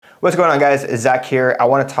What's going on, guys? Zach here. I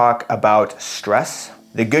want to talk about stress,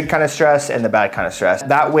 the good kind of stress and the bad kind of stress.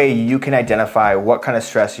 That way you can identify what kind of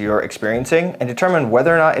stress you're experiencing and determine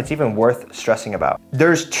whether or not it's even worth stressing about.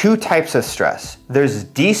 There's two types of stress. There's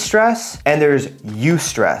de-stress and there's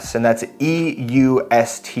eustress, and that's E-U-S-T-R-E-S-S.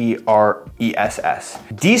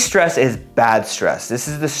 De-stress is bad stress. This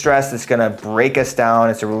is the stress that's gonna break us down.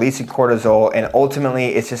 It's a release of cortisol, and ultimately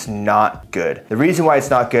it's just not good. The reason why it's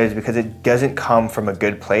not good is because it doesn't come from a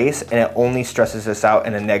good place, and it only stresses us out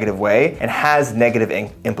in a negative way and has negative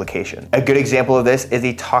implication. A good example of this is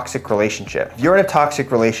a toxic relationship. If you're in a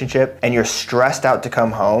toxic relationship and you're stressed out to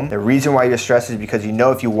come home, the reason why you're stressed is because you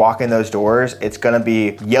know if you walk in those doors, it's gonna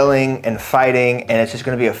be yelling and fighting, and it's just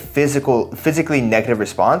gonna be a physically negative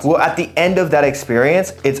response. Well, at the end of that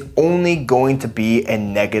experience, it's only going to be a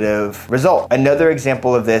negative result. Another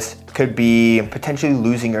example of this could be potentially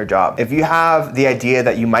losing your job. If you have the idea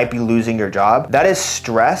that you might be losing your job, that is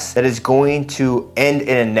stress that is going to end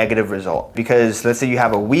in a negative result. Because let's say you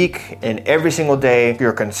have a week and every single day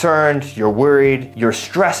you're concerned, you're worried, you're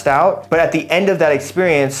stressed out, but at the end of that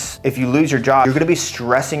experience, if you lose your job, you're gonna be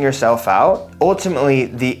stressing yourself out. Ultimately,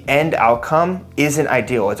 the end outcome isn't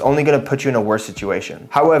ideal. It's only gonna put you in a worse situation.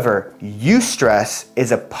 However, eustress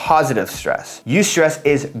is a positive stress. Eustress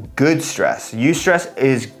is good stress. Eustress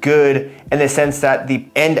is good in the sense that the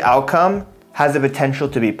end outcome has the potential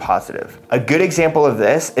to be positive. A good example of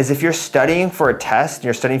this is if you're studying for a test,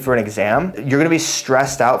 you're studying for an exam, you're gonna be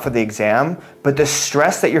stressed out for the exam, but the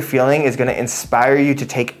stress that you're feeling is gonna inspire you to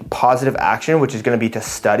take positive action, which is gonna be to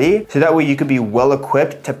study, so that way you could be well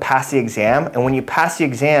equipped to pass the exam. And when you pass the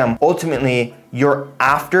exam, ultimately, your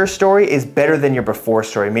after story is better than your before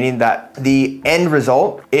story, meaning that the end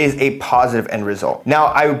result is a positive end result. Now,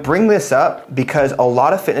 I bring this up because a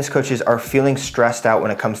lot of fitness coaches are feeling stressed out when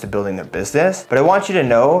it comes to building their business, but I want you to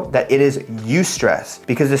know that it is eustress,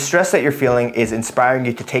 because the stress that you're feeling is inspiring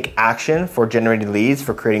you to take action for generating leads,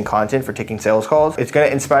 for creating content, for taking sales calls. It's gonna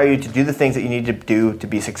inspire you to do the things that you need to do to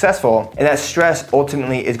be successful, and that stress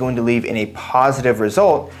ultimately is going to leave in a positive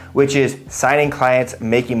result, which is signing clients,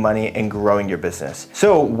 making money, and growing your business.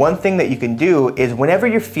 So one thing that you can do is whenever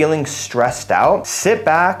you're feeling stressed out, sit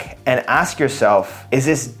back and ask yourself, is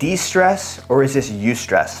this de-stress or is this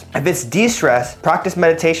eustress? If it's de-stress, practice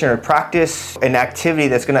meditation or practice an activity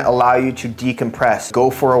that's gonna allow you to decompress.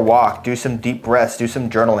 Go for a walk, do some deep breaths, do some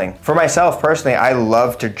journaling. For myself personally, I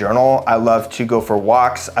love to journal. I love to go for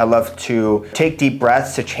walks. I love to take deep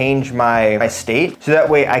breaths to change my state, so that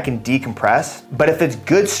way I can decompress. But if it's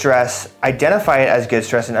good stress, identify it as good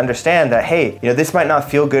stress and understand that, hey, this might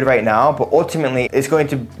not feel good right now, but ultimately it's going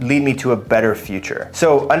to lead me to a better future.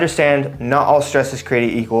 So understand, not all stress is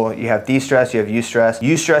created equal. You have de-stress, you have eustress.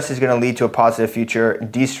 Eustress is gonna lead to a positive future.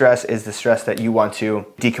 De-stress is the stress that you want to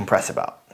decompress about.